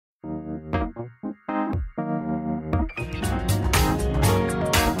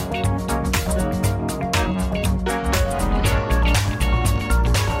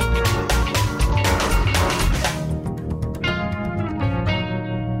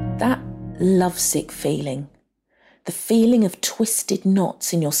That lovesick feeling, the feeling of twisted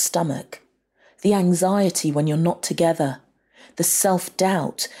knots in your stomach, the anxiety when you're not together, the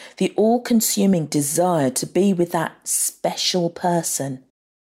self-doubt, the all-consuming desire to be with that special person.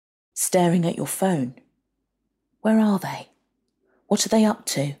 Staring at your phone. Where are they? What are they up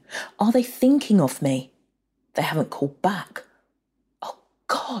to? Are they thinking of me? They haven't called back. Oh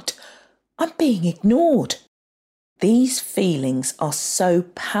God, I'm being ignored. These feelings are so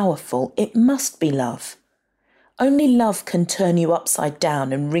powerful, it must be love. Only love can turn you upside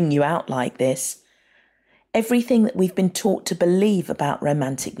down and wring you out like this. Everything that we've been taught to believe about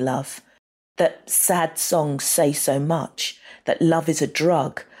romantic love, that sad songs say so much, that love is a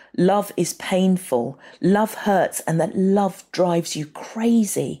drug, love is painful, love hurts, and that love drives you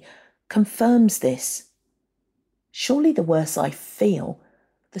crazy, confirms this. Surely the worse I feel,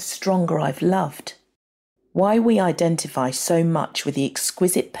 the stronger I've loved. Why we identify so much with the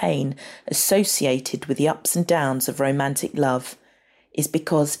exquisite pain associated with the ups and downs of romantic love is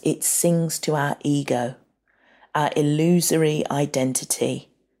because it sings to our ego, our illusory identity.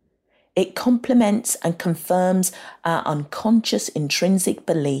 It complements and confirms our unconscious intrinsic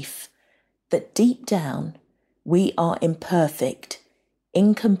belief that deep down we are imperfect,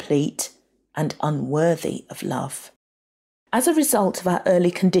 incomplete, and unworthy of love. As a result of our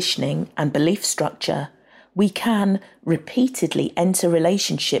early conditioning and belief structure, we can repeatedly enter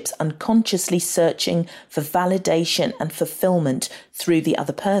relationships unconsciously searching for validation and fulfillment through the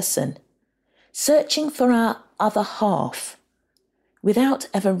other person, searching for our other half, without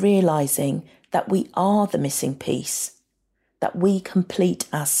ever realising that we are the missing piece, that we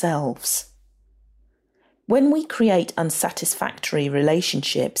complete ourselves. When we create unsatisfactory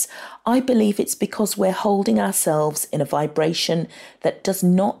relationships, I believe it's because we're holding ourselves in a vibration that does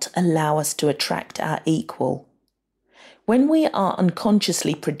not allow us to attract our equal. When we are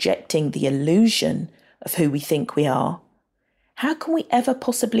unconsciously projecting the illusion of who we think we are, how can we ever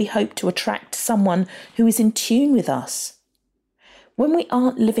possibly hope to attract someone who is in tune with us? When we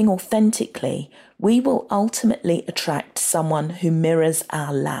aren't living authentically, we will ultimately attract someone who mirrors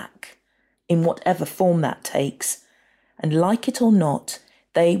our lack, in whatever form that takes, and like it or not,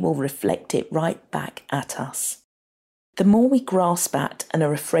 they will reflect it right back at us. The more we grasp at and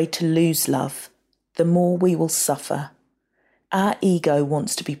are afraid to lose love, the more we will suffer. Our ego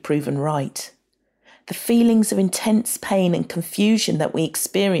wants to be proven right. The feelings of intense pain and confusion that we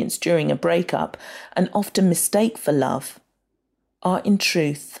experience during a breakup and often mistake for love are in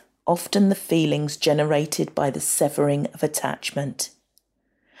truth often the feelings generated by the severing of attachment.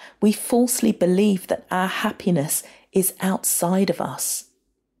 We falsely believe that our happiness is outside of us,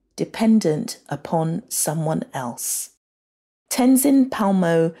 dependent upon someone else. Tenzin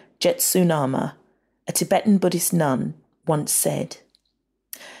Palmo Jetsunama, a Tibetan Buddhist nun, once said,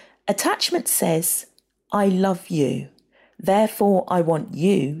 "Attachment says, I love you, therefore I want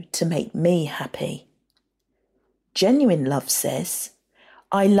you to make me happy. Genuine love says,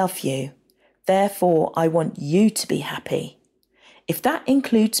 I love you, therefore I want you to be happy. If that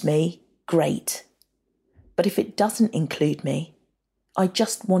includes me, great. But if it doesn't include me, I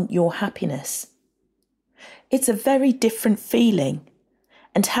just want your happiness." It's a very different feeling,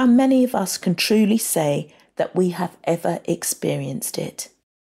 and how many of us can truly say that we have ever experienced it?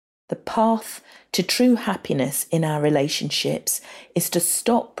 The path to true happiness in our relationships is to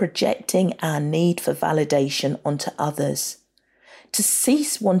stop projecting our need for validation onto others, to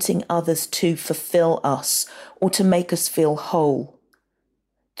cease wanting others to fulfill us or to make us feel whole.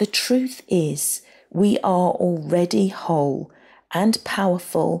 The truth is, we are already whole and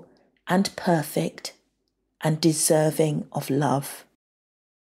powerful and perfect and deserving of love.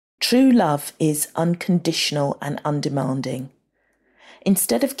 True love is unconditional and undemanding.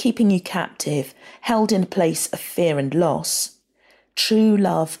 Instead of keeping you captive, held in a place of fear and loss, true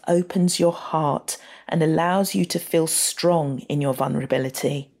love opens your heart and allows you to feel strong in your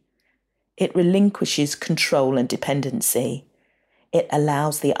vulnerability. It relinquishes control and dependency. It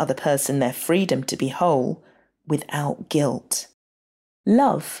allows the other person their freedom to be whole without guilt.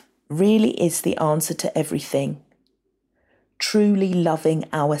 Love really is the answer to everything. Truly loving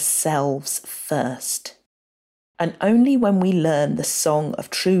ourselves first. And only when we learn the song of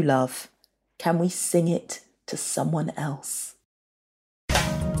true love can we sing it to someone else.